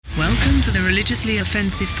Welcome to the Religiously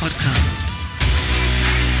Offensive Podcast.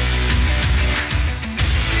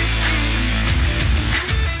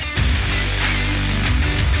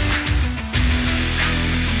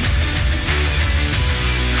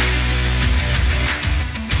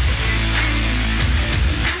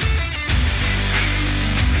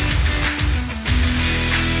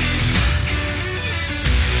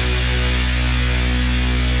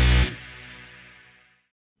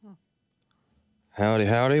 Howdy,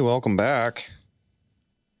 howdy. Welcome back.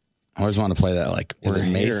 I always want to play that, like, is We're it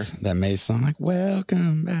Mace? here. That Mace song, like,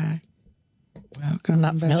 welcome back. Welcome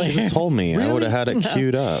Not back. familiar. You should have told me. I would have had it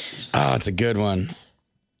queued up. Oh, it's a good one.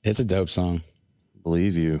 It's a dope song.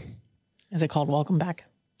 Believe you. Is it called Welcome Back?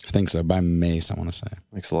 I think so. By Mace, I want to say.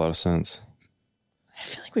 Makes a lot of sense. I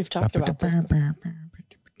feel like we've talked about this.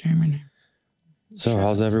 So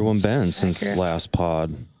how's everyone been since Accurate. last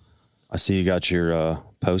pod? I see you got your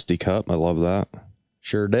Posty cup. I love that.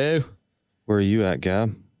 Sure do. Where are you at,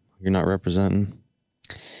 Gab? You're not representing?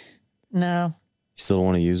 No. You still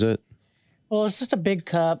want to use it? Well, it's just a big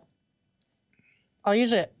cup. I'll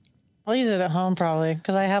use it at home probably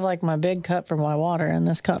because I have like my big cup for my water and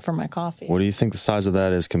this cup for my coffee. What do you think the size of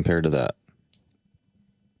that is compared to that?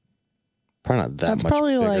 Probably not that That's much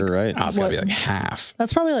probably bigger, like- right? Oh, it's got to be What? like half.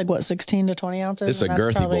 That's probably like what, 16 to 20 ounces? It's a And that's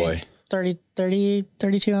girthy probably boy.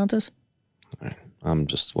 32 ounces. I'm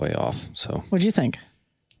just way off. So, What'd you think?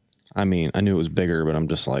 I mean, I knew it was bigger, but I'm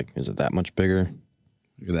just like, is it that much bigger?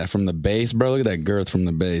 Look at that from the base, bro. Look at that girth from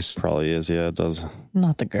the base. Probably is. Yeah, it does.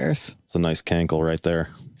 Not the girth. It's a nice cankle right there.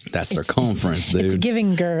 That's circumference, It's dude.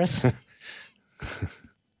 giving girth.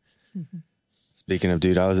 Speaking of,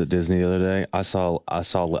 dude, I was at Disney the other day.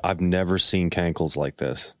 I've never seen cankles like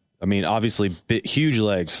this. I mean, obviously, huge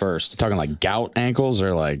legs first. Talking like gout ankles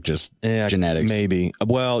or like just genetics? Maybe.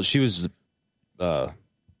 Well, she was,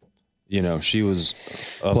 she was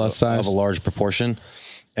of, Plus size? of a large proportion.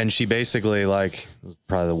 And she basically, like,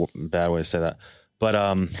 probably the bad way to say that. But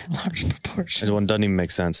Large proportion. it doesn't even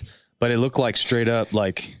make sense. But it looked like straight up,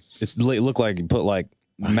 like, it looked like you put, like,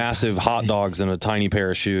 massive hot dogs in a tiny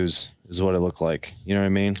pair of shoes is what it looked like. You know what I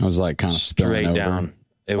mean? I was like kind of Straight over. down.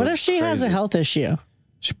 It What was if she has a crazy. health issue?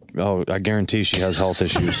 I guarantee she has health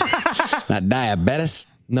issues. Not diabetes.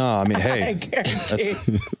 No, I mean, I hey, guarantee.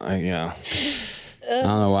 yeah. I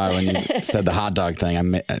don't know why when you said the hot dog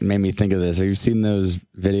thing, it made me think of this. Have you seen those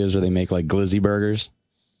videos where they make like glizzy burgers?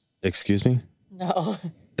 Excuse me? No.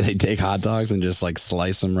 They take hot dogs and just like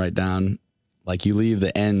slice them right down. Like you leave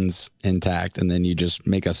the ends intact and then you just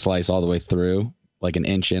make a slice all the way through, like an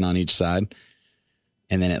inch in on each side.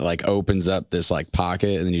 And then it like opens up this like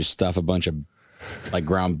pocket and then you stuff a bunch of like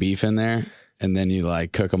ground beef in there and then you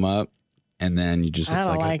like cook them up and then you just, I it's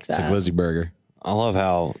don't like like it's a that. glizzy burger. I love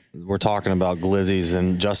how we're talking about glizzies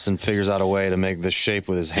and Justin figures out a way to make this shape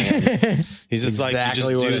with his hands. He's just Exactly like,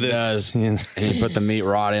 you what just it do does. this. And you put the meat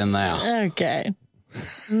right in there. Okay.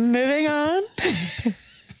 Moving on.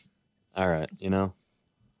 All right, Yeah.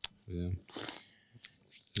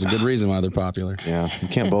 There's a good reason why they're popular. Yeah, you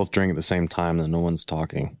can't both drink at the same time and no one's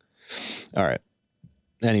talking. All right.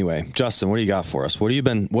 Anyway, Justin, what do you got for us? What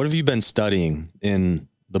have you been studying in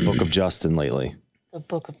the book of Justin lately? The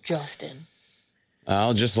Book of Justin.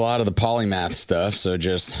 Just a lot of the polymath stuff. So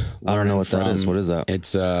just I don't know what that is. What is that?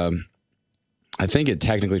 It's I think it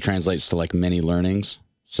technically translates to like many learnings.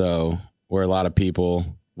 So where a lot of people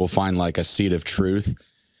will find like a seed of truth,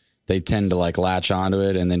 they tend to like latch onto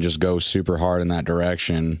it and then just go super hard in that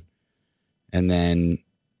direction. And then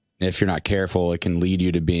if you're not careful, it can lead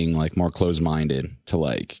you to being like more closed-minded to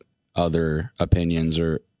like other opinions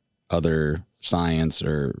or other science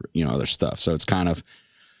or, other stuff. So it's kind of,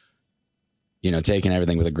 taking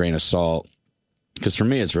everything with a grain of salt. Because for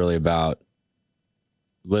me, it's really about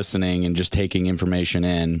listening and just taking information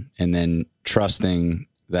in and then trusting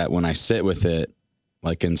that when I sit with it,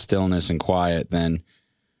 like in stillness and quiet, then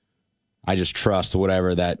I just trust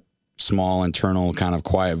whatever that small internal kind of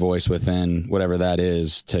quiet voice within, whatever that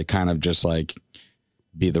is, to kind of just like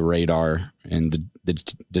be the radar and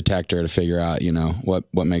the detector to figure out,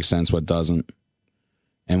 what makes sense, what doesn't,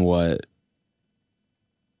 and what,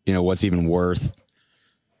 what's even worth.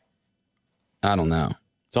 I don't know.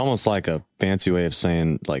 It's almost like a fancy way of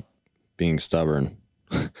saying like being stubborn.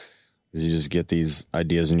 Because you just get these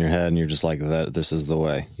ideas in your head and you're just like, this is the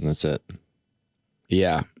way, and that's it.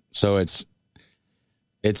 Yeah. So I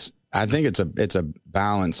think it's a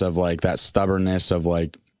balance of like that stubbornness of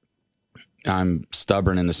like, I'm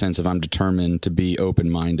stubborn in the sense of I'm determined to be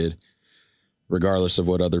open-minded, regardless of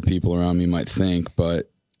what other people around me might think. But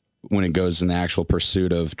when it goes in the actual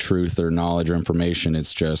pursuit of truth or knowledge or information,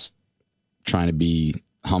 it's just trying to be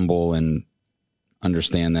humble and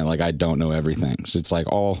understand that like I don't know everything. So it's like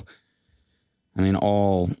all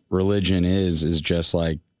religion is just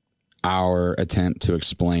like our attempt to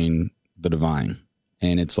explain the divine.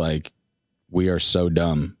 And it's like we are so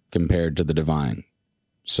dumb compared to the divine.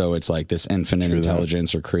 So it's like this infinite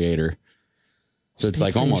intelligence or creator. So it's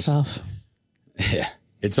like almost, yeah,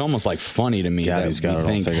 it's almost like funny to me that we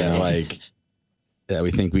think that like, that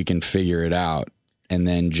we think we can figure it out. And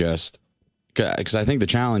then just, because I think the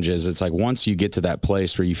challenge is it's like once you get to that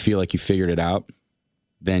place where you feel like you figured it out,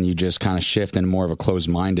 then you just kind of shift into more of a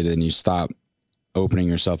closed-minded and you stop opening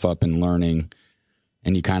yourself up and learning.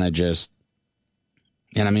 And you kind of just,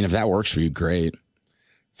 and I mean, if that works for you, great.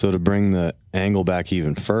 So to bring the angle back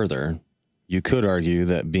even further, you could argue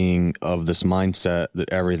that being of this mindset that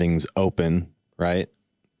everything's open, right?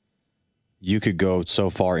 You could go so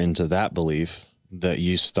far into that belief that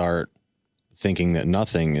you start thinking that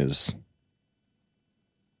nothing is,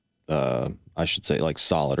 I should say, like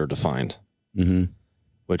solid or defined. Mm-hmm.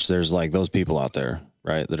 Which there's like those people out there,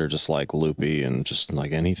 right, that are just like loopy and just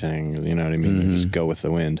like anything, you know what I mean? Mm-hmm. Just go with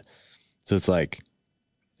the wind. So it's like,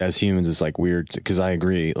 as humans, it's like weird because I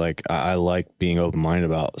agree. Like I like being open-minded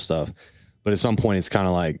about stuff, but at some point it's kind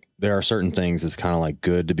of like there are certain things it's kind of like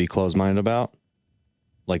good to be closed-minded about,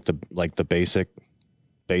 like the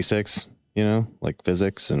basics, you know, like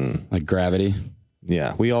physics and like gravity.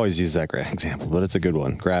 Yeah, we always use that great example, but it's a good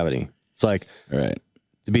one. Gravity. It's like right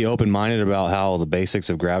to be open-minded about how the basics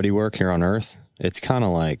of gravity work here on Earth. It's kind of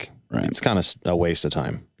like it's kind of a waste of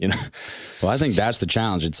time, you know. Well, I think that's the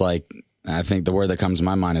challenge. It's like. I think the word that comes to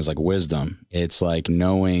my mind is like wisdom. It's like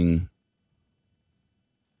knowing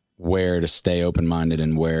where to stay open-minded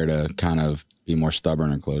and where to kind of be more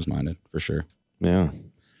stubborn or closed-minded, for sure. Yeah.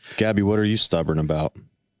 Gabby, what are you stubborn about?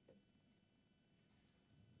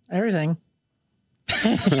 Everything.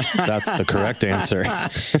 That's the correct answer.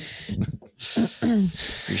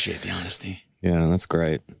 Appreciate the honesty. Yeah, that's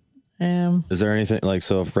great. Is there anything like,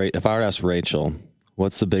 so if I were to ask Rachel,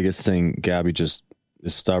 what's the biggest thing Gabby just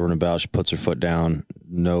is stubborn about? She puts her foot down,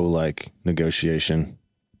 no like negotiation.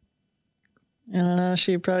 I don't know.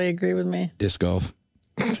 She'd probably agree with me. Disc golf.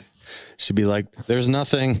 She'd be like, there's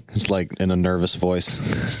nothing. It's like in a nervous voice.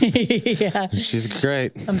 Yeah. She's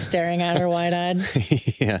great. I'm staring at her wide-eyed.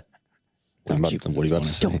 Yeah. What are you about to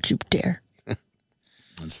say? Don't you dare.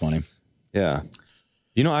 That's funny. Yeah.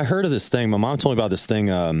 You know, I heard of this thing. My mom told me about this thing.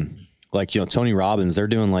 Like, you know, Tony Robbins, they're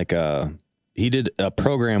doing like he did a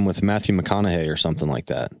program with Matthew McConaughey or something like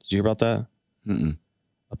that. Did you hear about that? Mm-mm.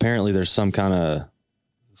 Apparently there's some kind of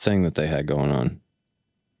thing that they had going on.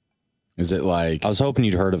 Is it like... I was hoping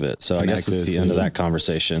you'd heard of it. So I guess it's the end of that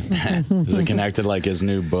conversation. Is it connected like his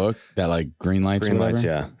new book, that like Green Lights? Green Lights,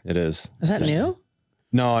 yeah, it is. Is that new?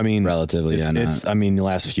 No, I mean... Relatively, it's I mean, the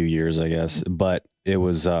last few years, I guess. But it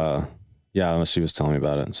was... yeah, she was telling me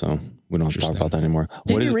about it. So we don't have to talk about that anymore.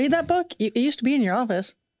 Did you read that book? It used to be in your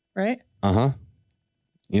office, right? Uh-huh.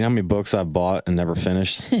 You know how many books I've bought and never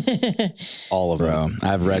finished? All of them. Bro,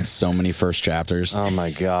 I've read so many first chapters. Oh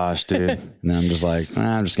my gosh, dude. And then I'm just like,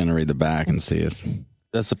 I'm just going to read the back and see if...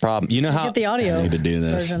 That's the problem. You know how... Get the audio I need to do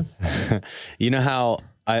this. version. You know how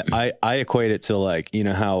I equate it to like, you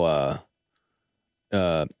know how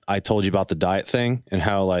I told you about the diet thing and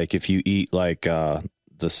how like if you eat like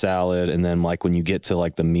the salad and then like when you get to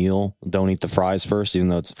like the meal, don't eat the fries first, even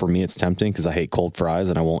though for me it's tempting because I hate cold fries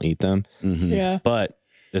and I won't eat them. Mm-hmm. Yeah. But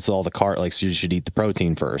it's all the like, so you should eat the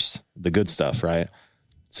protein first, the good stuff, right?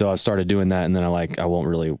 So I started doing that and then I won't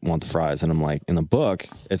really want the fries. And I'm like, in the book,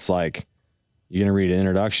 it's like, you're going to read an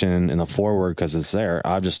introduction and the foreword because it's there.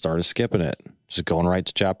 I've just started skipping it, just going right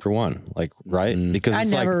to chapter 1, like, right? Because I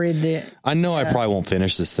it's never read the... I know I probably won't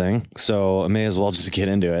finish this thing, so I may as well just get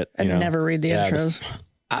into it. I never read the intros.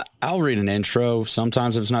 I'll read an intro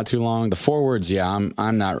sometimes if it's not too long. The forewords, yeah,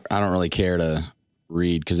 I don't really care to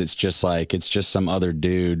read because it's just some other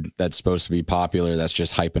dude that's supposed to be popular that's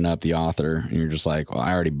just hyping up the author, and you're just like, well,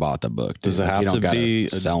 I already bought the book. Dude. Does it have to be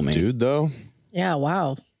a dude though? Yeah,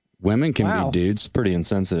 wow. Women can be dudes. Pretty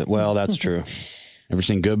insensitive. Well, that's true. Ever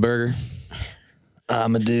seen Good Burger?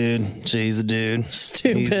 I'm a dude. She's a dude.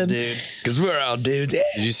 Stupid. He's a dude. Because we're all dudes.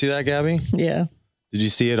 Did you see that, Gabby? Yeah. Did you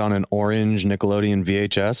see it on an orange Nickelodeon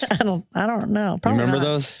VHS? I don't know. You remember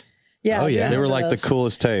those? Yeah. Oh, yeah. They were like the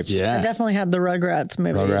coolest tapes. Yeah. I definitely had the Rugrats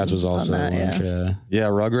movie. Rugrats was also on that, yeah. Yeah,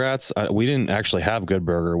 Rugrats. We didn't actually have Good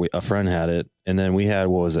Burger. A friend had it. And then we had,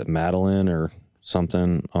 what was it, Madeline or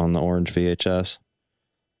something on the orange VHS.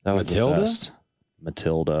 That was Matilda? the best.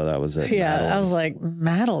 Matilda, that was it. Yeah, Madeline. I was like,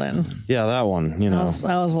 Madeline. Yeah, that one, you know.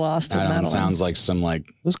 I was lost in Madeline. Sounds like some like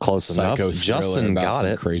It was close enough. psycho Justin got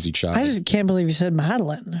it. Crazy child. I just can't believe you said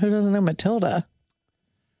Madeline. Who doesn't know Matilda?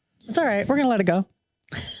 It's all right. We're going to let it go.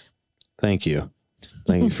 Thank you.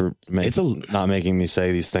 Thank you for not making me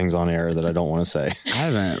say these things on air that I don't want to say. I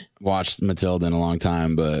haven't watched Matilda in a long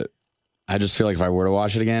time, but I just feel like if I were to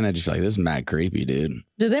watch it again, I'd just be like, this is mad creepy, dude.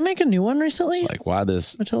 Did they make a new one recently? It's like, why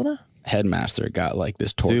this Matilda headmaster got like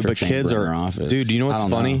this torture dude, but chamber kids in are her office? Dude, you know what's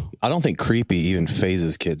funny? Know. I don't think creepy even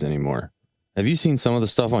phases kids anymore. Have you seen some of the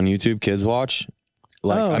stuff on YouTube kids watch?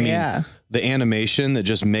 Like, yeah. The animation that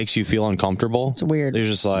just makes you feel uncomfortable. It's weird. They're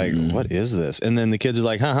just like, what is this? And then the kids are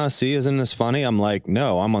like, see, isn't this funny? I'm like,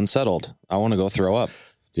 no, I'm unsettled. I want to go throw up.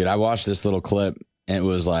 Dude, I watched this little clip and it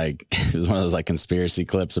was one of those like conspiracy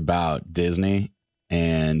clips about Disney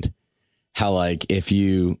and how like if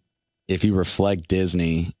you reflect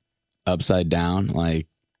Disney upside down, like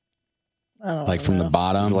from the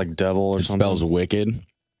bottom, like devil or it something. spells wicked.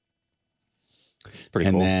 It's pretty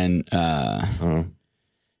cool. And then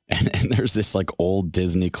and there's this like old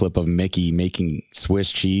Disney clip of Mickey making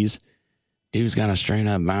Swiss cheese. Dude's got a straight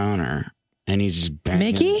up boner and he's just banging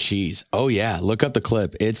Mickey? cheese. Oh yeah, look up the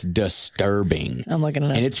clip. It's disturbing. I'm looking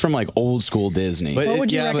at it. And it's from like old school Disney. But what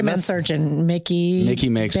would you recommend searching? Mickey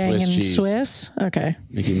makes Swiss cheese. Swiss? Okay.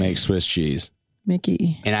 Mickey makes Swiss cheese.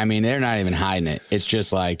 Mickey. And I mean, they're not even hiding it. It's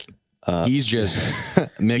just like he's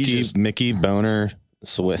just Mickey boner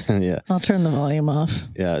Swiss. Yeah. I'll turn the volume off.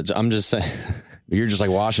 Yeah. I'm just saying. You're just like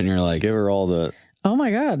watching. You're like, give her all the. Oh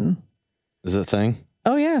my God. Is it a thing?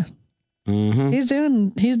 Oh yeah. Mm-hmm. He's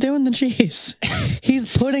doing the cheese. He's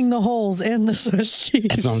putting the holes in the Swiss cheese.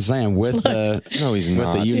 That's what I'm saying. No, he's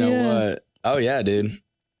not. With the what? Oh yeah, dude.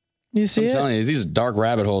 You see I'm telling you, these dark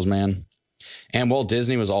rabbit holes, man. And Walt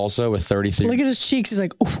Disney was also with 33. Look at his cheeks. He's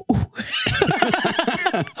like, ooh, ooh.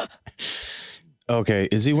 Okay,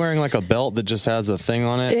 is he wearing like a belt that just has a thing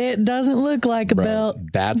on it? It doesn't look like a belt.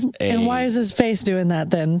 And why is his face doing that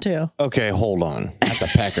then too? Okay, hold on. That's a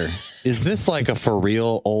pecker. Is this like a for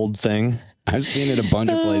real old thing? I've seen it a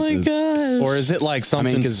bunch of places. Oh my God. Or is it like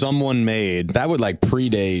something someone made? That would like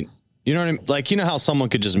predate. You know what I mean? Like, you know how someone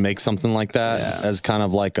could just make something like that as kind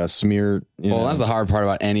of like a smear? Well, that's the hard part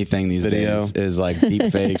about anything these days is like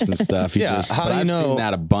deep fakes and stuff. I've seen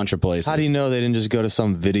that a bunch of places. How do you know they didn't just go to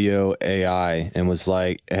some video AI and was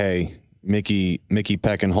like, hey, Mickey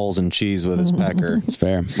pecking holes in cheese with his pecker? It's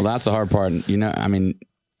fair. Well, that's the hard part. You know, I mean,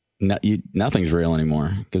 nothing's real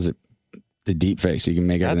anymore because the deep fakes, you can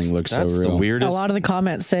make everything look so real. The weirdest. A lot of the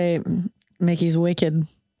comments say Mickey's wicked.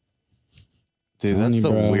 Dude, that's the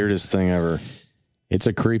weirdest thing ever. It's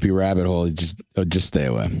a creepy rabbit hole. Just stay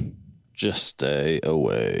away. Just stay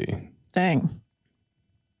away. Dang.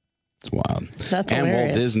 It's wild. That's and hilarious.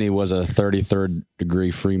 Walt Disney was a 33rd degree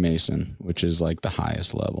Freemason, which is like the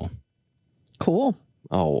highest level. Cool.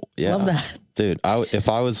 Oh, yeah. Love that. Dude, if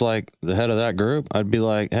I was like the head of that group, I'd be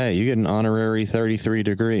like, hey, you get an honorary 33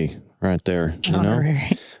 degree right there. You know?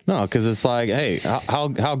 No, because it's like, hey,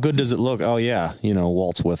 how good does it look? Oh, yeah.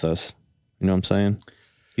 Walt's with us. You know what I'm saying?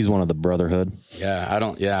 He's one of the brotherhood.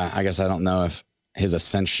 Yeah, I guess I don't know if his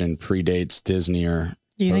ascension predates Disney or.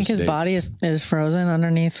 Do you think his body is frozen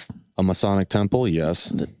underneath a Masonic temple?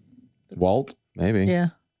 Yes. Walt? Maybe. Yeah.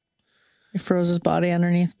 He froze his body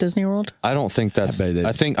underneath Disney World? I don't think that's.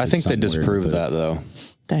 I think they disproved that though.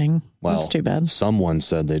 Dang. Well, that's too bad. Someone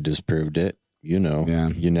said they disproved it. You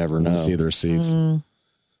never know. See the receipts.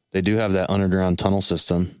 They do have that underground tunnel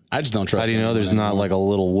system. I just don't trust. How do you know there's not like a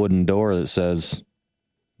little wooden door that says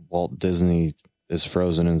Walt Disney is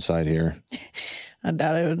frozen inside here? I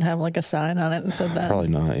doubt it would have like a sign on it that said that. Probably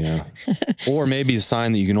not, yeah. Or maybe a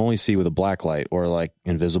sign that you can only see with a black light or like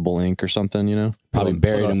invisible ink or something, Probably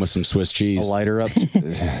buried him with some Swiss cheese. A lighter up.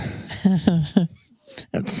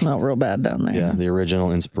 It would smell real bad down there. Yeah, the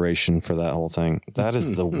original inspiration for that whole thing. That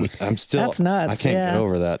is that's nuts. I can't get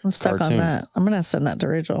over that. I'm stuck on that. I'm going to send that to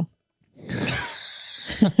Rachel.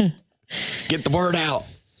 Get the word out.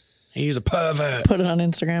 He's a pervert. Put it on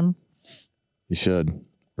Instagram. You should.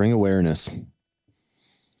 Bring awareness.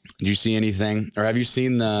 Did you see anything? Or have you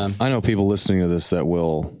seen the... I know people listening to this that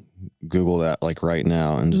will Google that like right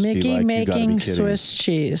now and just Mickey be like, making you gotta be kidding. Swiss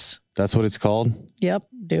cheese. That's what it's called? Yep.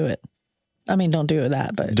 Do it. I mean, don't do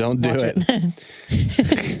that, but don't do it.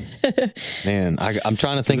 Man, I'm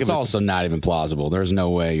trying to think it's also not even plausible. There's no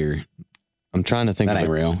way I'm trying to think that ain't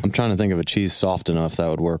real. I'm trying to think of a cheese soft enough that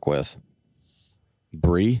would work with.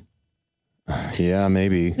 Brie? Yeah,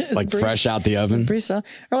 maybe. Like fresh out the oven? Brie soft.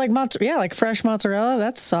 Or like like fresh mozzarella.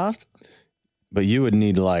 That's soft. But you would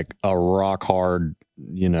need like a rock hard,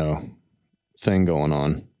 thing going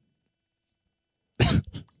on.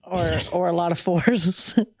 Or a lot of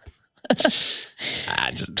fours.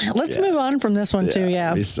 Let's move on from this one too.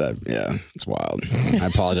 Yeah. It's wild. I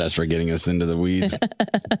apologize for getting us into the weeds.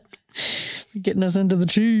 Getting us into the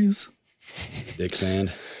cheese. Dick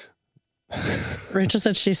sand. Rachel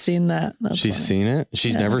said she's seen that. She's seen it?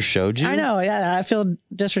 She's never showed you? I know. Yeah. I feel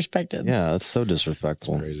disrespected. Yeah, that's so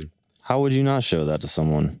disrespectful. That's crazy. How would you not show that to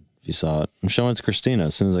someone if you saw it? I'm showing it to Christina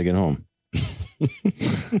as soon as I get home.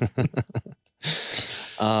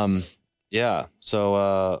 Yeah.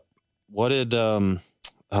 So, what did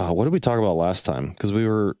we talk about last time? Because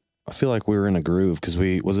I feel like we were in a groove because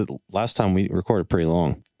last time we recorded pretty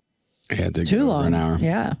long. Yeah, it did Too go over long. an hour.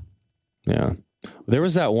 Yeah. Yeah. There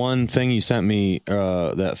was that one thing you sent me,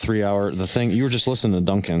 that 3 hour, the thing you were just listening to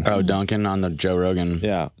Duncan. Oh, Duncan on the Joe Rogan.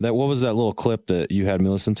 Yeah. What was that little clip that you had me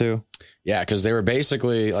listen to? Yeah. Cause they were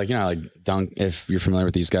basically like, if you're familiar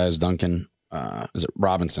with these guys, Duncan, is it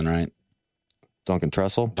Robinson, right? Duncan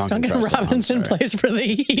Trussell. Duncan Robinson plays for the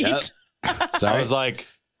Heat. Yep. I was like,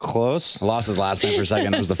 close. I lost his last name for a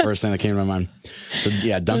second. It was the first thing that came to my mind. So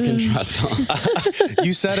yeah, Duncan Trussell.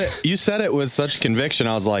 You said it with such conviction.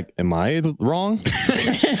 I was like, am I wrong?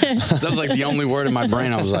 That was like the only word in my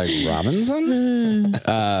brain. I was like, Robinson?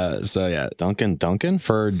 So yeah, Duncan?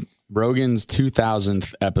 For Rogan's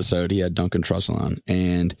 2000th episode, he had Duncan Trussell on.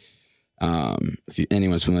 And if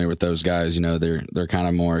anyone's familiar with those guys, they're kind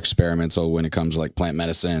of more experimental when it comes to like plant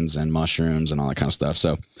medicines and mushrooms and all that kind of stuff.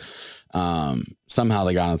 So somehow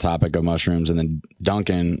they got on the topic of mushrooms, and then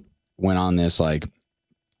Duncan went on this like,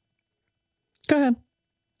 go ahead.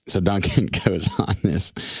 So Duncan goes on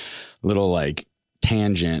this little like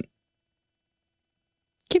tangent.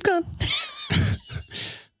 Keep going.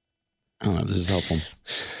 I don't know if this is helpful.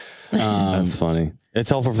 That's funny. It's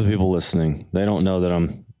helpful for the people listening. They don't know that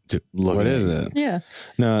I'm looking. What is it? Yeah.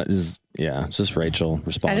 No, it's just Rachel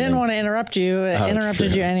responding. I didn't want to interrupt you. I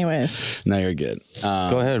interrupted you anyways. No, you're good.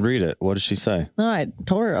 Go ahead, read it. What did she say? No, I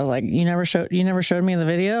told her, I was like, you never showed me the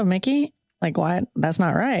video of Mickey? Like, why? That's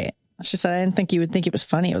not right. She said, I didn't think you would think it was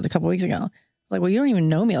funny. It was a couple weeks ago. I was like, well, you don't even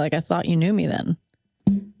know me. Like, I thought you knew me then.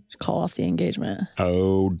 Just call off the engagement.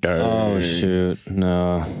 Oh, dang. Oh, shoot.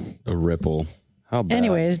 No. The ripple. How bad?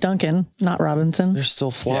 Anyways, Duncan, not Robinson. There's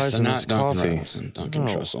still flies in this Duncan coffee. Robinson, Duncan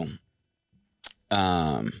Trussell.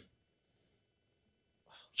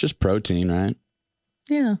 It's just protein, right?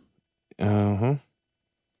 Yeah. Uh-huh.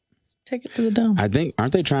 Take it to the dome. I think,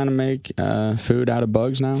 aren't they trying to make food out of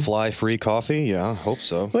bugs now? Fly-free coffee? Yeah, I hope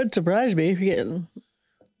so. Would surprise me if you're getting...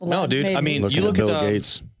 No, dude. I mean, Looking you look at Bill at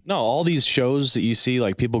Gates. No, all these shows that you see,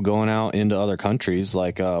 like people going out into other countries,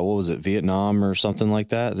 like what was it, Vietnam or something like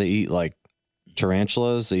that? They eat like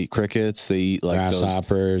tarantulas, they eat crickets, they eat like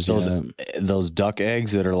grasshoppers, those duck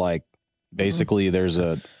eggs that are like basically there's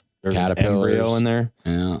an caterpillars. embryo in there.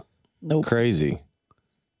 Yeah. Nope. Crazy.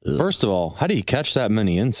 First of all, how do you catch that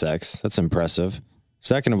many insects? That's impressive.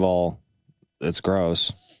 Second of all, it's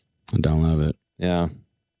gross. I don't love it. Yeah.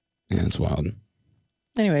 Yeah, it's wild.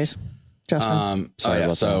 Anyways, Justin. Sorry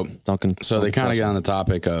about that. Duncan. So they kind of got on the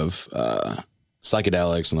topic of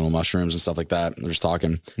psychedelics and little mushrooms and stuff like that. They're just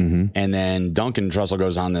talking. Mm-hmm. And then Duncan Trussell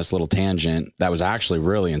goes on this little tangent that was actually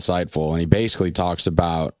really insightful. And he basically talks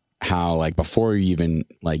about how, like, before you even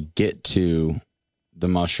like get to the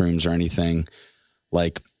mushrooms or anything,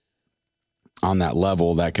 like on that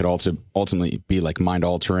level that could also ultimately be like mind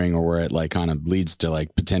altering, or where it like kind of leads to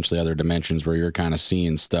like potentially other dimensions where you're kind of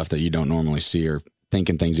seeing stuff that you don't normally see or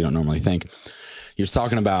thinking things you don't normally think. He was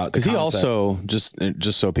talking about because he also just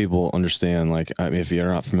so people understand, like, I mean, if you're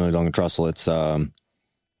not familiar with Duncan Trussell, it's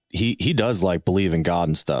he does like believe in God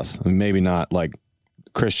and stuff. I mean, maybe not like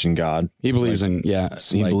Christian God. He believes like,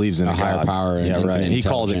 he believes in a higher power. And yeah, right. He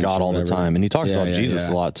calls it God all the time, and he talks about Jesus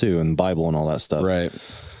a lot too, and the Bible and all that stuff. Right.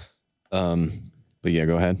 But yeah,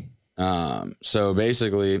 go ahead. So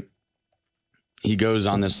basically, he goes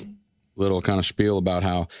on this little kind of spiel about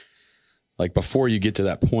how, like, before you get to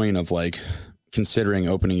that point of like considering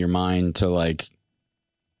opening your mind to like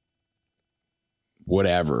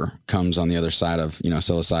whatever comes on the other side of,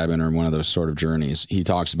 psilocybin or one of those sort of journeys, he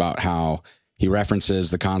talks about how he references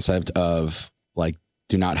the concept of like,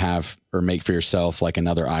 do not have or make for yourself like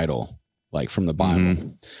another idol, like from the Bible. Mm-hmm.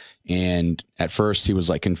 And at first he was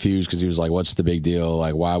like confused because he was like, what's the big deal?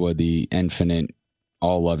 Like, why would the infinite,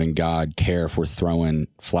 all loving God care if we're throwing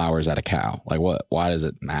flowers at a cow? Like, why does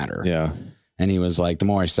it matter? Yeah. And he was like, the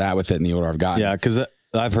more I sat with it and the older I've gotten. Yeah. Cause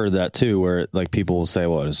I've heard that too, where like people will say,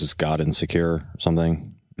 what is this, God insecure or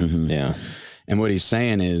something? Mm-hmm. Yeah. And what he's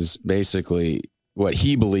saying is basically what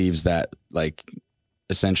he believes that like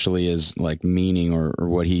essentially is like meaning or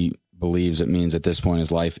what he believes it means at this point in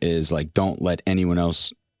his life is like, don't let anyone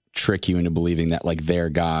else trick you into believing that like they're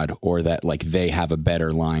God or that like they have a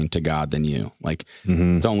better line to God than you. Like,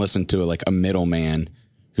 don't listen to like a middleman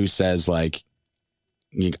who says like,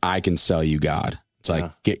 I can sell you God. It's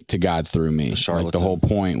like, get to God through me. Like the whole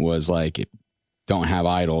point was like, don't have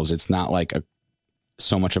idols. It's not like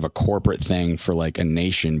so much of a corporate thing for like a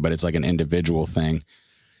nation, but it's like an individual thing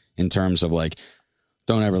in terms of like,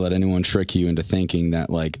 don't ever let anyone trick you into thinking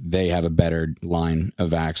that like they have a better line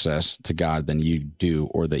of access to God than you do,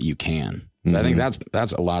 or that you can. Mm-hmm. I think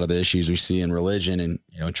that's a lot of the issues we see in religion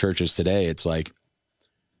and, churches today. It's like,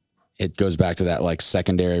 it goes back to that like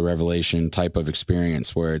secondary revelation type of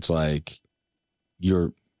experience where it's like,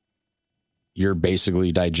 you're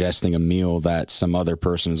basically digesting a meal that some other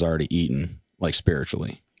person has already eaten, like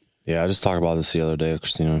spiritually. Yeah. I just talked about this the other day,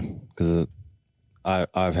 Christina, because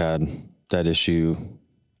I've had that issue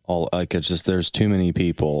it's just, there's too many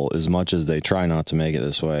people, as much as they try not to make it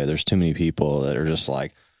this way, there's too many people that are just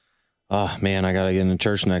like, oh man, I got to get into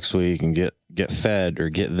church next week and get fed or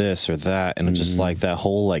get this or that. And it's just like that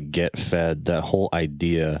whole, like, get fed, that whole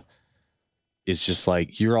idea is just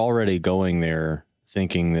like, you're already going there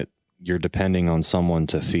thinking that you're depending on someone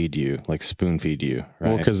to feed you, like spoon feed you.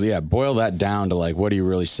 Right? Well, cause boil that down to like, what are you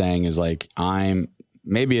really saying is like,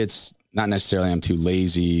 maybe it's not necessarily I'm too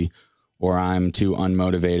lazy or I'm too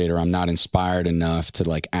unmotivated or I'm not inspired enough to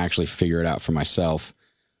like actually figure it out for myself.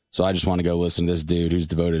 So I just want to go listen to this dude who's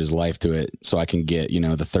devoted his life to it so I can get, the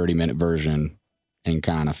 30-minute version and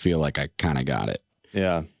kind of feel like I kind of got it.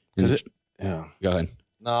 Yeah. Go ahead.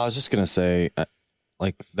 No, I was just going to say,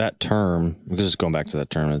 like that term, because just going back to that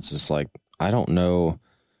term, it's just like, I don't know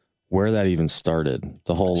where that even started.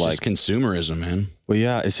 The whole it's like just consumerism, man. Well,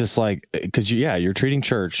 yeah, it's just like, cause you're treating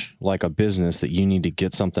church like a business that you need to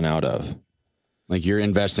get something out of. Like you're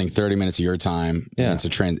investing 30 minutes of your time. Yeah.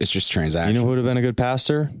 It's just transaction. You know who would have been a good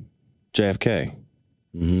pastor? JFK.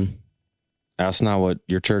 Mm-hmm. That's not what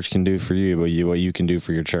your church can do for you, but what you can do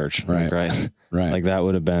for your church. Right. Right. Right. Like that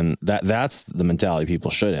would have been that's the mentality people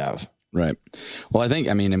should have. Right. Well, I think,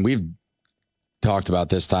 and we've talked about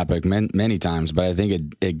this topic many times, but I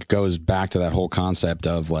think it goes back to that whole concept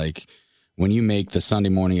of like, when you make the Sunday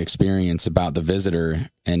morning experience about the visitor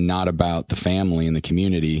and not about the family and the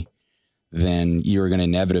community, then you're going to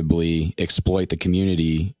inevitably exploit the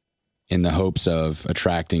community in the hopes of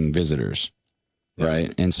attracting visitors. Yeah.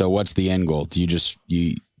 Right. And so what's the end goal? Do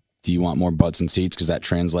you want more butts and seats? Cause that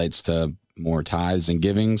translates to more tithes and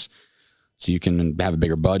givings. So you can have a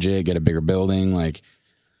bigger budget, get a bigger building. Like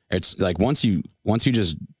it's like, once you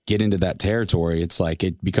just get into that territory, it's like,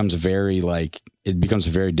 it becomes very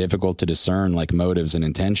difficult to discern like motives and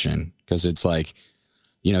intention. Cause it's like,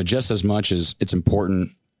 just as much as it's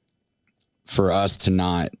important for us to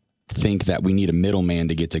not think that we need a middleman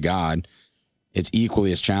to get to God, it's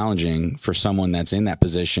equally as challenging for someone that's in that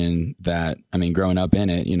position that, growing up in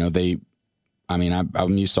it,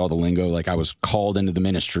 I'm used to all the lingo. Like I was called into the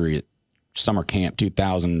ministry at summer camp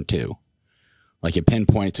 2002. Like you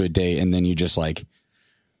pinpoint it to a date and then you just like,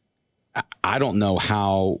 I don't know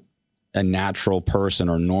how a natural person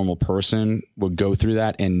or normal person would go through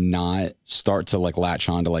that and not start to like latch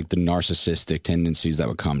on to like the narcissistic tendencies that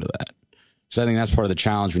would come to that. So I think that's part of the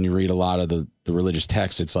challenge when you read a lot of the religious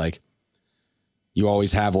texts. It's like you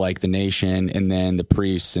always have like the nation and then the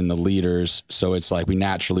priests and the leaders. So it's like we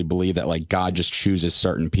naturally believe that like God just chooses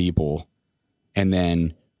certain people. And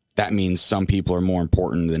then that means some people are more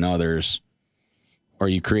important than others. Or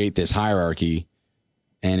you create this hierarchy.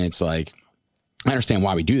 And it's like, I understand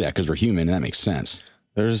why we do that because we're human and that makes sense.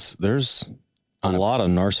 There's a lot of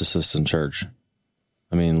narcissists in church.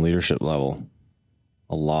 Leadership level,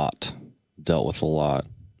 a lot. Dealt with a lot,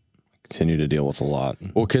 continue to deal with a lot.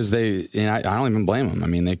 Well, because I don't even blame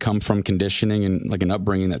them. They come from conditioning and like an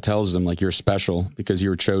upbringing that tells them like you're special because you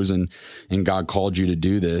were chosen and God called you to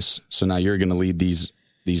do this. So now you're going to lead these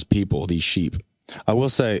people, these sheep. I will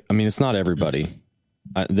say, it's not everybody.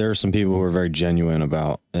 There are some people who are very genuine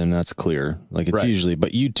about, and that's clear. Like it's usually,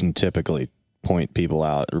 but you can typically point people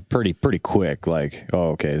out or pretty quick. Like, oh,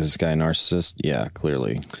 okay, is this guy a narcissist? Yeah,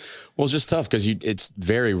 clearly. Well, it's just tough because it's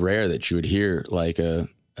very rare that you would hear like a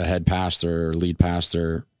head pastor or lead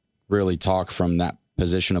pastor really talk from that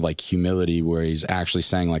position of like humility where he's actually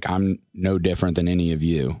saying like, I'm no different than any of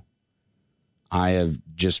you. I have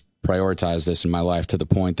just prioritized this in my life to the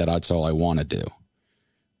point that that's all I want to do.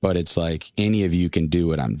 But it's like any of you can do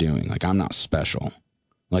what I'm doing. Like I'm not special.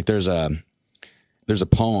 Like there's a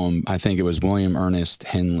poem, I think it was William Ernest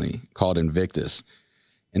Henley called Invictus.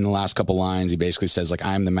 In the last couple lines, he basically says like,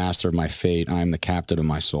 I am the master of my fate. I am the captain of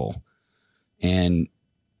my soul. And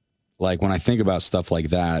like, when I think about stuff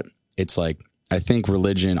like that, it's like, I think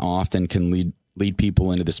religion often can lead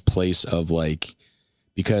people into this place of like,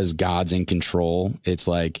 because God's in control, it's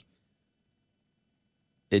like,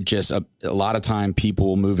 it just a lot of time people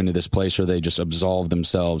will move into this place where they just absolve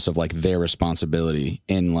themselves of like their responsibility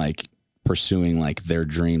in like pursuing like their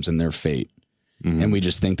dreams and their fate. And we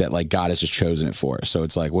just think that like God has just chosen it for us. So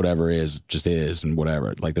it's like whatever is just is and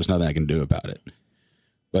whatever. Like there's nothing I can do about it.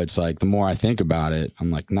 But it's like the more I think about it, I'm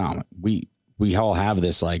like, no, we all have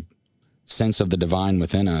this like sense of the divine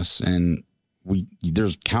within us. And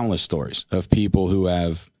there's countless stories of people who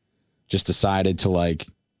have just decided to like,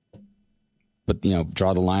 but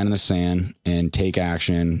draw the line in the sand and take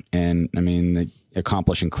action. And I mean, they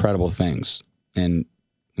accomplish incredible things. And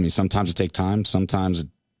I mean, sometimes it takes time. Sometimes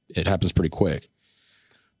it happens pretty quick.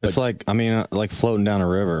 It's like, I mean, like floating down a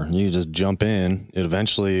river. You just jump in.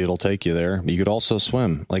 Eventually it'll take you there. You could also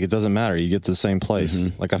swim. Like, it doesn't matter. You get to the same place.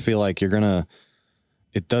 Like, I feel like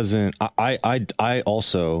it doesn't, I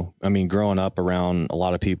also, I mean, growing up around a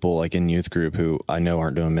lot of people like in youth group who I know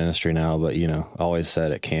aren't doing ministry now, but always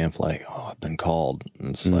said at camp, like, oh, I've been called. And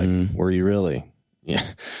it's like, were you really? Yeah.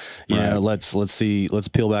 Let's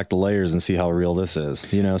peel back the layers and see how real this is,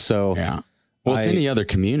 so. Yeah. Well, it's any other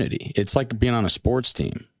community. It's like being on a sports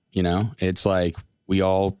team, it's like we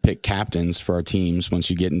all pick captains for our teams once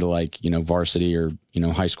you get into like, varsity or,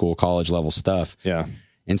 high school, college level stuff. Yeah.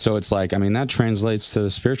 And so it's like, I mean, that translates to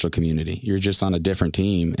the spiritual community. You're just on a different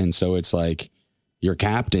team. And so it's like your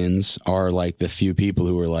captains are like the few people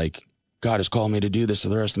who are like, God has called me to do this for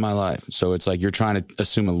the rest of my life. So it's like you're trying to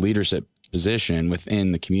assume a leadership position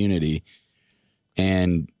within the community.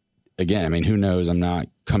 And again, I mean, who knows? I'm not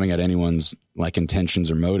coming at anyone's like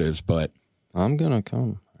intentions or motives, but I'm going to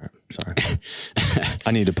come. Sorry.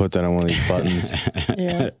 I need to put that on one of these buttons.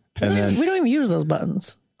 Yeah. We don't even use those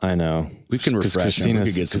buttons. I know. We can refresh them.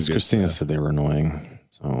 Christina said they were annoying.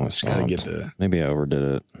 So I gotta get maybe I overdid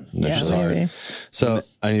it. Yeah, maybe. So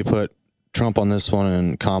I need to put Trump on this one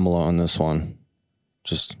and Kamala on this one.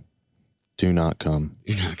 Just do not come.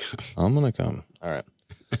 Do not come. I'm going to come. All right.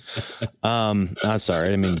 I'm sorry. I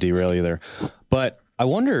didn't mean to derail you there. But I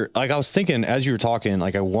wonder, like I was thinking as you were talking,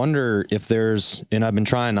 like I wonder if there's, and I've been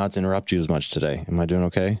trying not to interrupt you as much today. Am I doing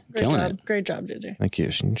okay? Great job, JJ. Thank you.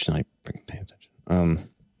 Should I pay attention?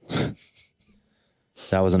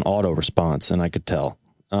 That was an auto response and I could tell.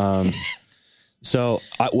 So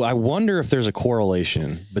I wonder if there's a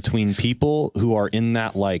correlation between people who are in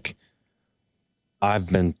that, like, I've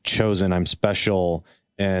been chosen, I'm special,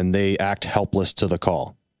 and they act helpless to the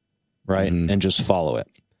call, right? And just follow it.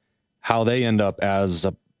 How they end up as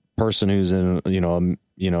a person who's in,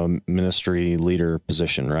 a ministry leader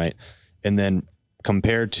position, right? And then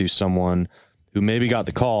compared to someone who maybe got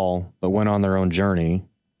the call, but went on their own journey,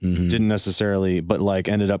 didn't necessarily, but like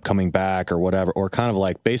ended up coming back or whatever, or kind of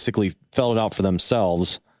like basically felt it out for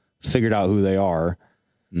themselves, figured out who they are,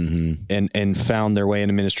 and found their way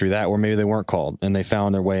into ministry or maybe they weren't called and they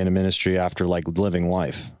found their way into ministry after like living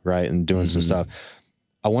life, right? And doing some stuff.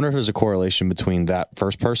 I wonder if there's a correlation between that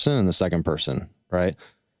first person and the second person, right?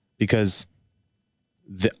 Because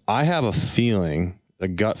I have a feeling, a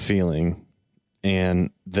gut feeling, and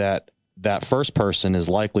that first person is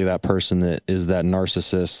likely that person that is that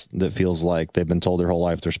narcissist that feels like they've been told their whole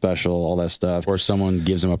life they're special, all that stuff. Or someone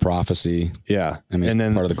gives them a prophecy. Yeah. I mean, and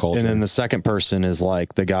then part of the culture. And then the second person is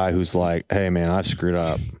like the guy who's like, hey man, I've screwed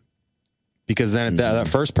up. Because then that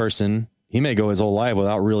first person, he may go his whole life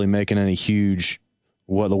without really making any huge,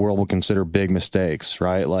 what the world would consider big mistakes,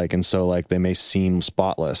 right? Like, and so like they may seem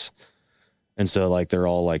spotless. And so like they're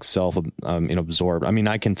all like absorbed. I mean,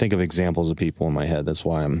 I can think of examples of people in my head. That's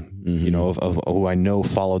why I'm, of who I know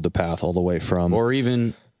followed the path all the way from. Or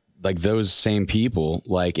even like those same people,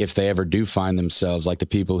 like if they ever do find themselves like the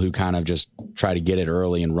people who kind of just try to get it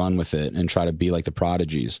early and run with it and try to be like the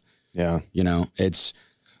prodigies. Yeah.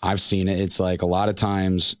 I've seen it. It's like a lot of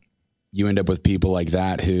times you end up with people like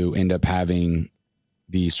that who end up having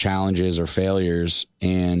these challenges or failures,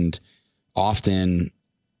 and often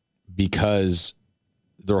because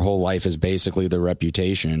their whole life is basically their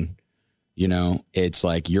reputation, it's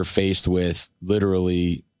like you're faced with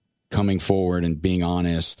literally coming forward and being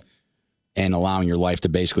honest and allowing your life to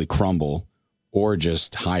basically crumble, or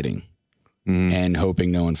just hiding and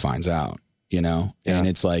hoping no one finds out, And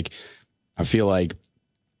it's like, I feel like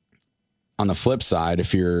on the flip side,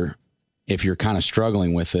 if you're kind of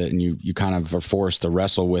struggling with it and you kind of are forced to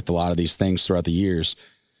wrestle with a lot of these things throughout the years,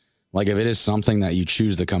 like if it is something that you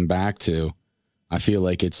choose to come back to, I feel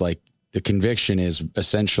like it's like the conviction is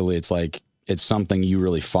essentially, it's like, it's something you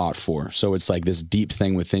really fought for. So it's like this deep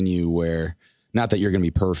thing within you where, not that you're going to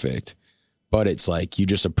be perfect, but it's like you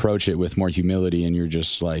just approach it with more humility, and you're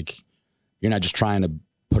just like, you're not just trying to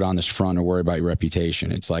put on this front or worry about your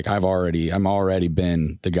reputation. It's like, I'm already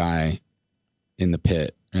been the guy in the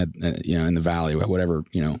pit, in the valley, whatever,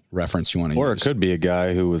 reference you want to use. Or it could be a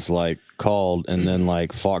guy who was like called and then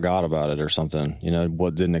like fought God about it or something,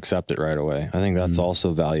 what didn't accept it right away. I think that's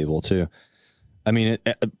also valuable too. I mean,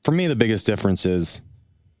 for me, the biggest difference is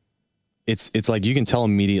it's like you can tell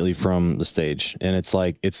immediately from the stage, and it's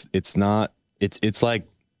like it's like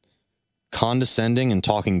condescending and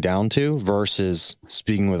talking down to versus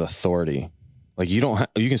speaking with authority. Like you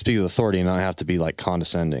can speak with authority and not have to be like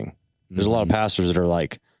condescending. There's a lot of pastors that are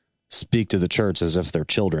like speak to the church as if they're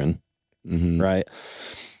children, right?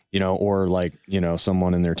 Or like,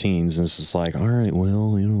 someone in their teens, and it's just like, all right,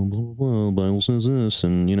 well, blah, blah, blah, Bible says this,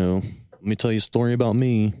 and, let me tell you a story about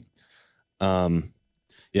me. And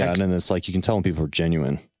then it's like, you can tell when people are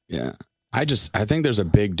genuine. Yeah. I think there's a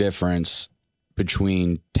big difference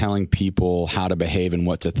between telling people how to behave and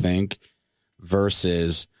what to think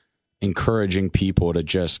versus encouraging people to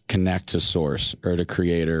just connect to source or to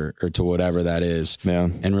creator or to whatever that is,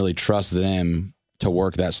 and really trust them to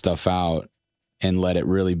work that stuff out and let it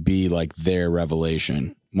really be like their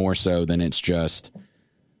revelation more so than it's just,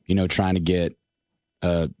 trying to get,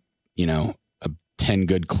 10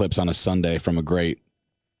 good clips on a Sunday from a great,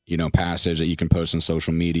 passage that you can post on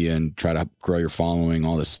social media and try to grow your following,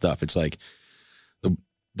 all this stuff. It's like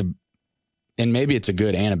and maybe it's a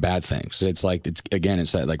good and a bad thing. So it's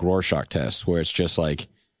that like Rorschach test where it's just like,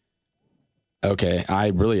 okay,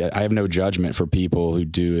 I have no judgment for people who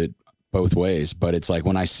do it both ways, but it's like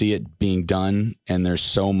when I see it being done and there's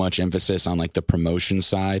so much emphasis on like the promotion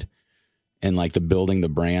side and like the building the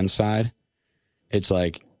brand side, it's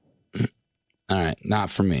like, all right, not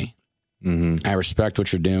for me. I respect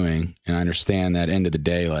what you're doing, and I understand that end of the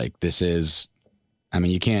day, like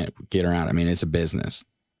you can't get around. I mean, it's a business,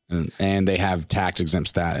 and they have tax exempt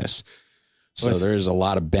status. So there's a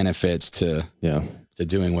lot of benefits to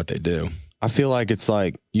doing what they do. I feel like it's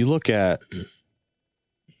like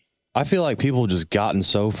I feel like people have just gotten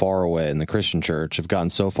so far away in the Christian church, have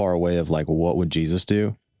gotten so far away of like, what would Jesus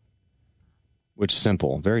do? Which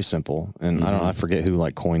simple, very simple. And I forget who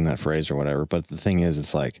like coined that phrase or whatever, but the thing is,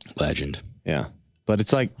 it's like legend. Yeah. But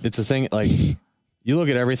it's like, it's a thing, like you look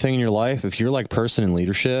at everything in your life, if you're like person in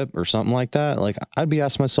leadership or something like that, like I'd be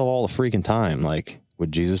asking myself all the freaking time, like,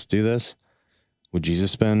 would Jesus do this? Would Jesus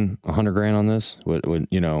spend $100,000 on this? Would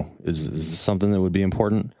is this something that would be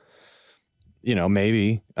important?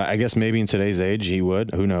 Maybe, I guess maybe in today's age he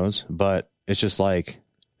would, who knows? But it's just like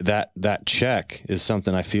that check is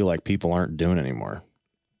something I feel like people aren't doing anymore.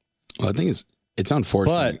 Well, I think it's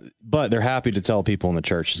unfortunate, but they're happy to tell people in the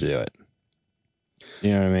church to do it.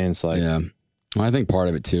 You know what I mean? It's like, yeah. Well, I think part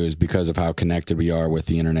of it too is because of how connected we are with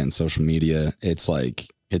the internet and social media. It's like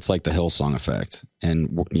the Hillsong effect.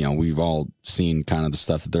 And, we've all seen kind of the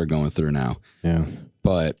stuff that they're going through now. Yeah.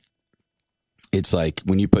 But it's like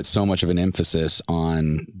when you put so much of an emphasis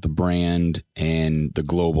on the brand and the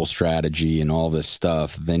global strategy and all this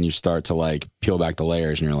stuff, then you start to like peel back the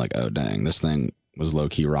layers and you're like, oh, dang, this thing was low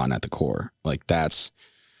key rotten at the core. Like I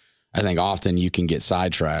think often you can get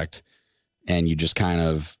sidetracked and you just kind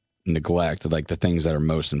of neglect like the things that are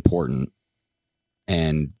most important,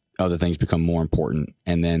 and other things become more important.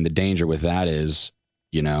 And then the danger with that is,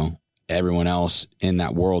 everyone else in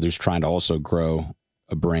that world who's trying to also grow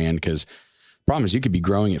a brand, because the problem is you could be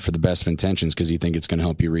growing it for the best of intentions because you think it's going to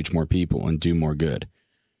help you reach more people and do more good,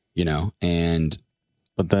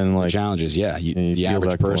 but then like the challenge is, the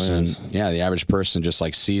average person, the average person just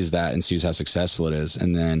like sees that and sees how successful it is.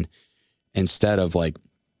 And then instead of like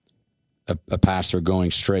a pastor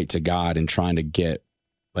going straight to God and trying to get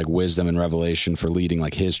like wisdom and revelation for leading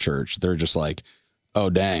like his church, they're just like, oh,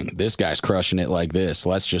 dang, this guy's crushing it like this.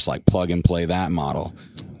 Let's just like plug and play that model.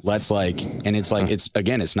 Let's like, and it's like,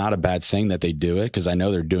 it's not a bad thing that they do it, because I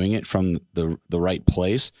know they're doing it from the right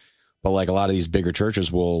place. But like a lot of these bigger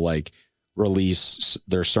churches will like release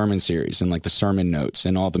their sermon series and like the sermon notes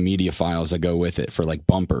and all the media files that go with it for like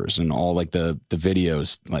bumpers and all like the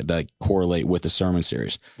videos like that correlate with the sermon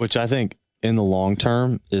series, which I think in the long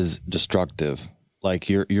term is destructive. Like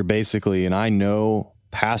you're basically, and I know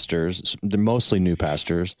pastors, they're mostly new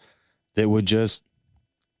pastors, that would just,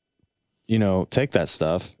 take that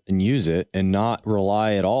stuff and use it and not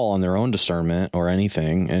rely at all on their own discernment or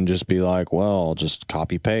anything, and just be like, well, just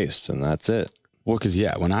copy paste and that's it. Well, because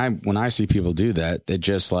when I see people do that, they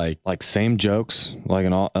just like same jokes, like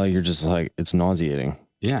you're just like, it's nauseating.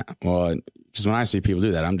 Yeah. Well, because when I see people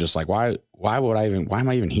do that, I'm just like, why am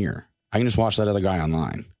I even here? I can just watch that other guy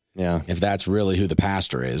online. Yeah. If that's really who the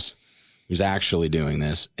pastor is, who's actually doing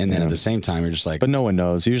this. And then at the same time, you're just like, but no one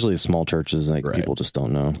knows. Usually small churches, like right. People just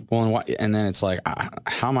don't know. Well, and then it's like,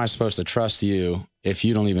 how am I supposed to trust you if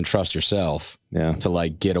you don't even trust yourself to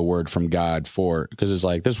like get a word from God because it's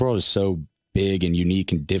like, this world is so big and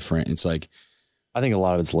unique and different. It's like, I think a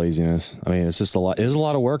lot of it's laziness. I mean, it's just a lot. It is a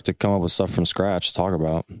lot of work to come up with stuff from scratch to talk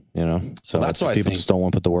about, you know? So well, that's why people just don't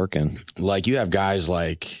want to put the work in. Like you have guys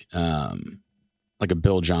like a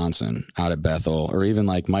Bill Johnson out at Bethel, or even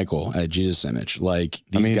like Michael at Jesus Image. Like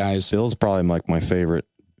these guys. Bill's probably like my favorite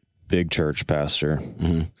big church pastor.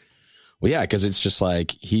 Mm-hmm. Well, yeah, because it's just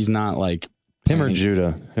like, he's not like him or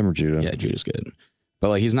Judah. Yeah, Judah's good. But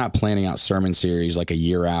like, he's not planning out sermon series like a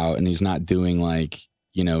year out, and he's not doing like,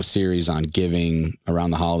 you know, series on giving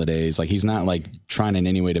around the holidays. Like he's not like trying in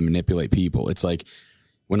any way to manipulate people. It's like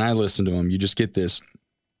when I listen to him, you just get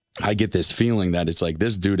I get this feeling that it's like,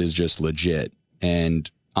 this dude is just legit. And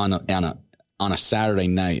on a Saturday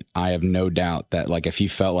night, I have no doubt that like, if he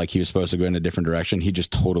felt like he was supposed to go in a different direction, he'd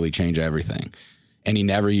just totally change everything. And he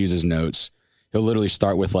never uses notes. He'll literally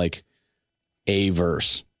start with like a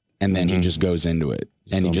verse, and then he just goes into it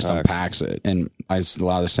and he just unpacks it. And it's a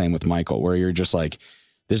lot of the same with Michael, where you're just like,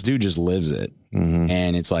 this dude just lives it.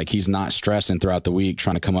 And it's like, he's not stressing throughout the week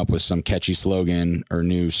trying to come up with some catchy slogan or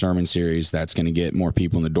new sermon series that's going to get more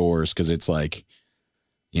people in the doors. Cause it's like,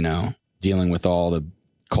 you know, dealing with all the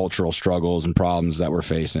cultural struggles and problems that we're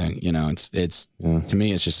facing, you know, it's to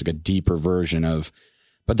me, it's just like a deeper version of,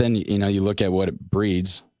 but then, you know, you look at what it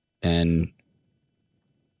breeds, and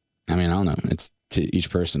I mean, I don't know, it's to each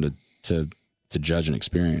person to judge an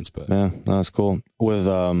experience, but yeah, no, that's cool. With,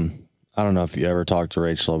 I don't know if you ever talked to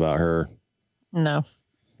Rachel about her. No,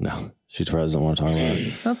 she doesn't want to talk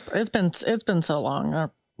about it. It's been so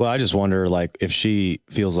long. Well, I just wonder, like, if she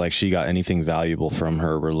feels like she got anything valuable from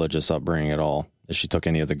her religious upbringing at all. If she took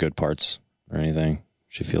any of the good parts or anything,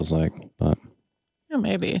 she feels like, but yeah,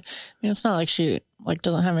 maybe. I mean, it's not like she like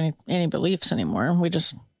doesn't have any beliefs anymore. We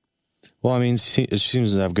just. Well, I mean, she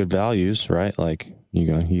seems to have good values, right? Like, you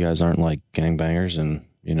guys aren't like gangbangers, and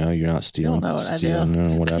you know, you're not stealing. I don't know what I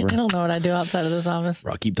do. Whatever. I don't know what I do outside of this office.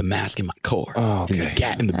 Bro, I keep the mask in my car. Oh,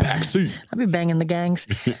 okay. In the back seat. I'll be banging the gangs.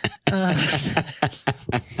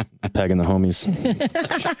 Pegging the homies.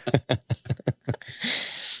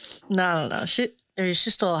 No. She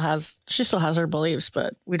still has her beliefs,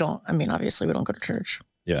 but we don't. I mean, obviously, we don't go to church.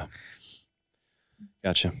 Yeah.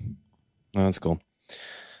 Gotcha. Oh, that's cool.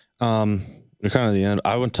 We're kind of the end.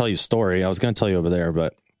 I wouldn't tell you a story. I was going to tell you over there,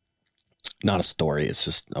 but not a story. It's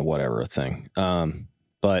just a whatever thing.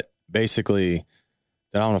 But basically,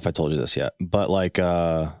 I don't know if I told you this yet, but like, you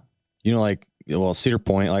know, like, well, Cedar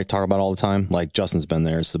Point, like talk about all the time. Like Justin's been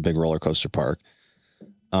there. It's the big roller coaster park.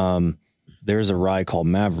 There's a ride called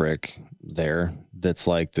Maverick there. That's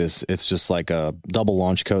like this. It's just like a double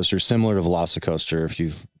launch coaster, similar to Velocicoaster, if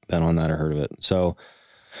you've been on that or heard of it. So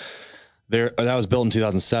that was built in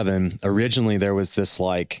 2007. Originally, there was this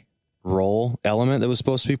like roll element that was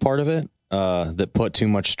supposed to be part of it, that put too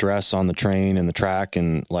much stress on the train and the track.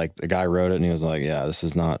 And like the guy wrote it and he was like, yeah, this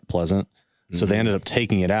is not pleasant. So they ended up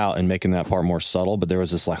taking it out and making that part more subtle. But there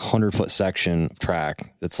was this like 100-foot section of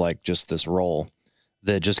track that's like just this roll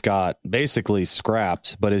that just got basically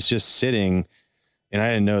scrapped, but it's just sitting. And I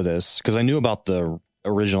didn't know this because I knew about the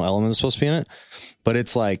original element that's supposed to be in it, but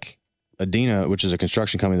it's like Adina, which is a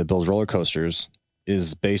construction company that builds roller coasters,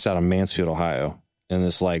 is based out of Mansfield, Ohio. And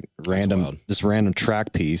this like random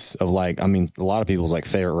track piece of like, I mean, a lot of people's like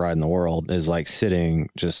favorite ride in the world is like sitting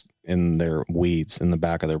just in their weeds in the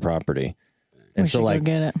back of their property. And so like,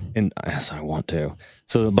 get it. And yes, I want to.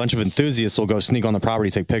 So a bunch of enthusiasts will go sneak on the property,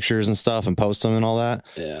 take pictures and stuff and post them and all that.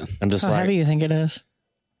 Yeah. I'm just How heavy you think it is?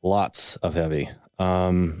 Lots of heavy.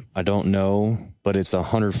 I don't know, but it's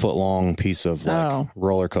 100-foot long piece of like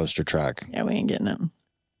roller coaster track. Yeah, we ain't getting it.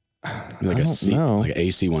 Like like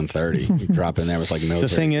AC 130. You drop in there with like military.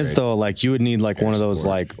 The thing is though, like you would need like one of those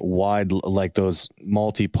like wide, like those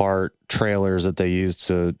multi-part trailers that they use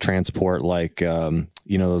to transport like, you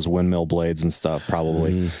know, those windmill blades and stuff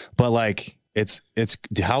probably. But like, it's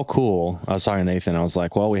how cool. I was talking to Nathan. I was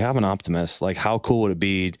like, well, we have an Optimus. Like how cool would it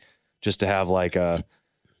be just to have like a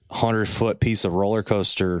 100-foot piece of roller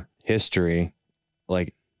coaster history,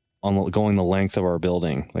 like going the length of our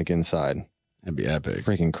building, like inside. That'd be epic.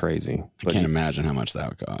 Freaking crazy. I can't imagine how much that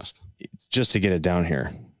would cost. Just to get it down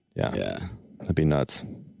here. Yeah. Yeah. That'd be nuts.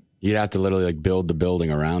 You'd have to literally like build the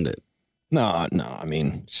building around it. No. I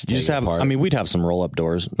mean, we'd have some roll up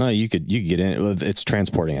doors. No, you could get in. It's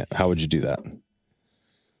transporting it. How would you do that?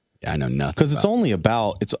 Yeah, I know nothing. Because it's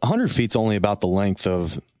 100 feet's only about the length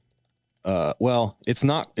of, well, it's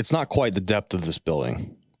not quite the depth of this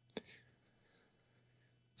building.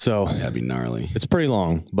 So that'd be gnarly. It's pretty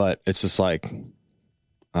long, but it's just like,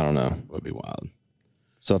 I don't know. It would be wild.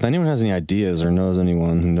 So if anyone has any ideas or knows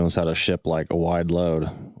anyone who knows how to ship like a wide load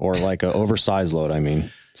or like an oversized load, I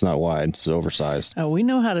mean, it's not wide, it's oversized. Oh, we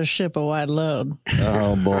know how to ship a wide load.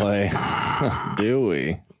 Oh boy. Do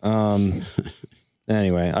we?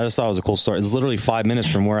 Anyway, I just thought it was a cool story. It's literally 5 minutes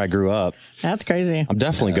from where I grew up. That's crazy. I'm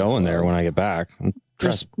definitely going there when I get back. I'm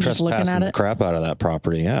Just trespassing looking at the it? crap out of that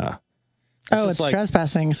property. Yeah. It's like-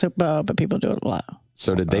 trespassing. So, but people do it a lot.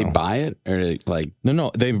 So did they buy it or like?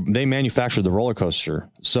 No, they manufactured the roller coaster.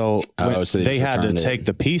 So, So they had to returned it. take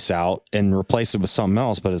the piece out and replace it with something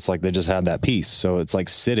else, but it's like they just had that piece. So it's like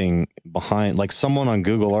sitting behind, like someone on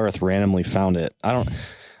Google Earth randomly found it.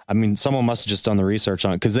 Someone must have just done the research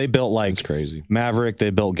on it because they built like That's crazy. Maverick, they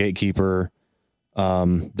built Gatekeeper,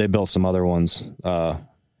 they built some other ones for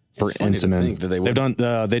It's funny to Intamin. think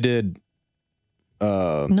that They did.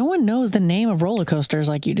 No one knows the name of roller coasters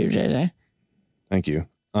like you do, JJ. Thank you.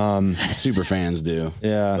 Super fans do.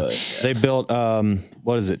 Yeah, But, they built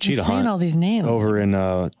what is it? Cheetah I'm saying Hunt all these names. over in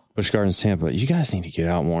Busch Gardens, Tampa. You guys need to get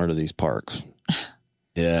out more to these parks.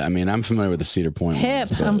 Yeah, I mean, I'm familiar with the Cedar Point Hip.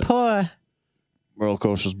 ones, but I'm poor. Roller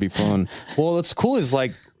coasters be fun. Well, what's cool is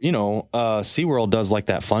like, SeaWorld does like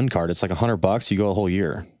that fun card. It's like $100. You go a whole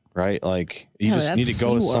year, right? Like you Yeah, just need to that's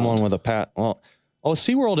go with SeaWorld. someone with a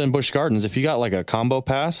SeaWorld and Busch Gardens, if you got like a combo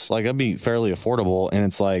pass, like that'd be fairly affordable. And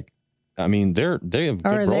it's like, I mean, they have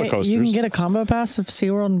good roller coasters. You can get a combo pass of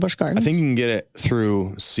SeaWorld and Busch Gardens. I think you can get it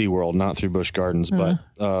through SeaWorld, not through Busch Gardens, but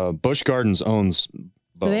Busch Gardens owns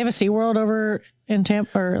both. Do they have a SeaWorld over in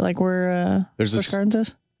Tampa or like where There's Busch this- Gardens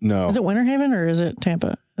is? No. Is it Winter Haven or is it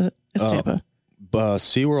Tampa? It's Tampa.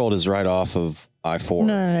 SeaWorld is right off of I-4.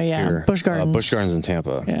 No, yeah. Here. Busch Gardens. Busch Gardens in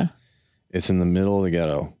Tampa. Yeah. It's in the middle of the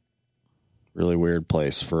ghetto. Really weird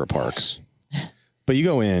place for a park. But you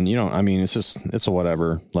go in, it's a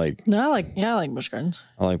whatever. Like, No, I like Busch Gardens.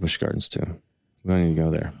 I like Busch Gardens too. We don't need to go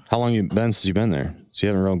there. How long you been since you've been there? So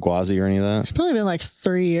you haven't rode Gwazi or any of that? It's probably been like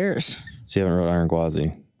 3 years. So you haven't rode Iron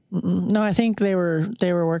Gwazi? No, I think they were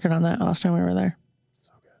working on that last time we were there.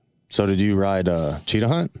 So did you ride Cheetah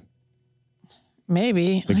Hunt?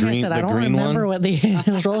 Maybe. Like I said, I don't remember what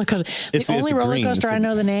the roller coaster. It's The only roller green. coaster It's I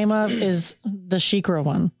know the name of is the Sheikra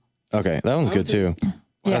one. Okay, that one's good too.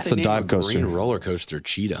 That's the dive coaster. Green roller coaster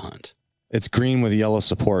Cheetah Hunt. It's green with yellow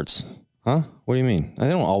supports. Huh? What do you mean? I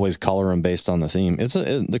don't always color them based on the theme.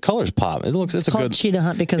 The colors pop. It's a called good Cheetah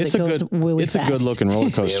Hunt because it's it a goes good really it's fast. a good looking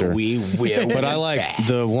roller coaster. Yeah, we will. But I like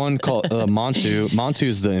the one called Montu. Montu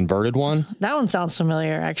is the inverted one. That one sounds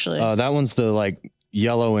familiar, actually. That one's the like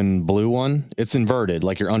yellow and blue one. It's inverted,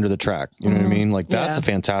 like you're under the track. You know what I mean? Like that's a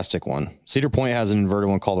fantastic one. Cedar Point has an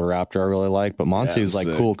inverted one called the Raptor I really like, but Montu is like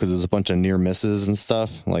sick. cool because there's a bunch of near misses and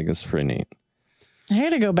stuff. Like it's pretty neat. I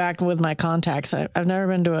had to go back with my contacts. I've never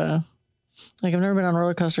been to I've never been on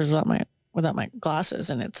roller coasters without my glasses,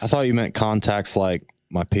 and it's. I thought you meant contacts like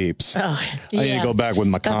my peeps. Oh, I need to go back with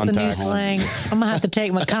my That's contacts. the new slang. I'm gonna have to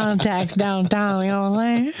take my contacts downtown. You know what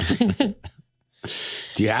I'm saying?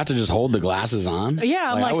 Do you have to just hold the glasses on?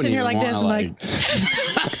 Yeah, I'm I like wouldn't sitting here even like this. wanna, I'm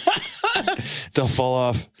like, They'll fall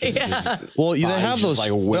off. yeah, Well, they Body's have just, those. like,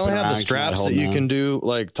 they whipping only have around the 'cause you're straps not that you holding can do,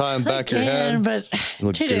 like tie them back your head. but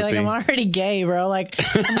Look TJ, like goofy. I'm already gay, bro. Like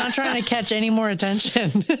I'm not trying to catch any more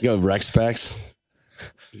attention. You go Rex specs.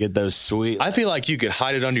 You get those sweet. I feel like you could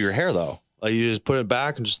hide it under your hair though. Like you just put it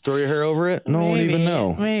back and just throw your hair over it. No one would even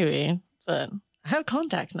know. Maybe, but I have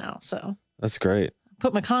contacts now, so That's great.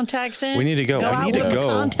 put my contacts in. We need to go. Go I out need to with go.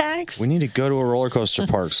 contacts. We need to go to a roller coaster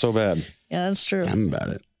park so bad. Yeah, that's true. I'm about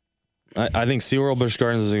it. I think SeaWorld Busch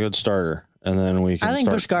Gardens is a good starter. And then we can I think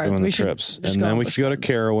start Busch Gardens. doing the We should trips. just And go then on we Busch could go to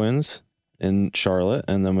Gardens. Carowinds in Charlotte.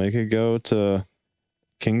 And then we could go to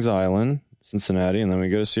Kings Island, Cincinnati. And then we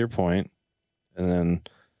go to Cedar Point. And then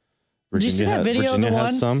Did you see that video of Virginia the has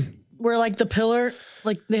one? some. Where like the pillar,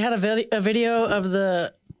 like they had a video of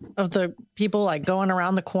the people like going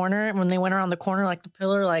around the corner. And when they went around the corner, like the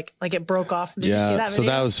pillar, like it broke off. Did you see that So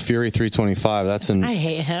video? that was Fury 325. That's in I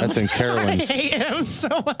hate him. That's in I Carowinds. hate him so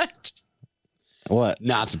much. What?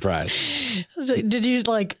 Not surprised. Did you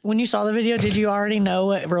like when you saw the video? Did you already know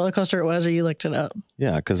what roller coaster it was, or you looked it up?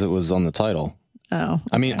 Yeah, because it was on the title. Oh,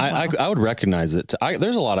 I mean, okay, I well. I would recognize it.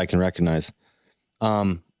 There's a lot I can recognize.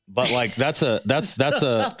 But like that's not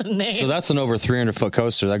the name. so that's an over 300-foot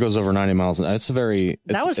coaster that goes over 90 miles. It's a very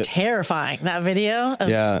That was terrifying. That video of,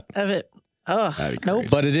 yeah, of it. Oh, That'd be nope. crazy.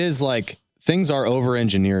 but it is like things are over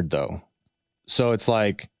engineered though, so it's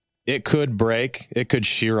like it could break, it could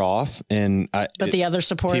shear off, and But the other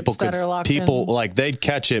supports that are locked people in. like they'd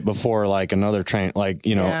catch it before like another train, like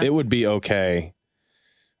Yeah. it would be okay.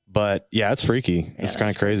 But yeah, it's freaky. It's kind of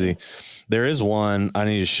that's crazy. There is one I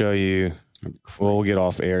need to show you. Well, we'll get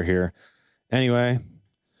off air here. Anyway,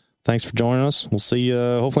 thanks for joining us. We'll see you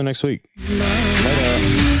hopefully next week.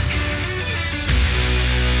 Later.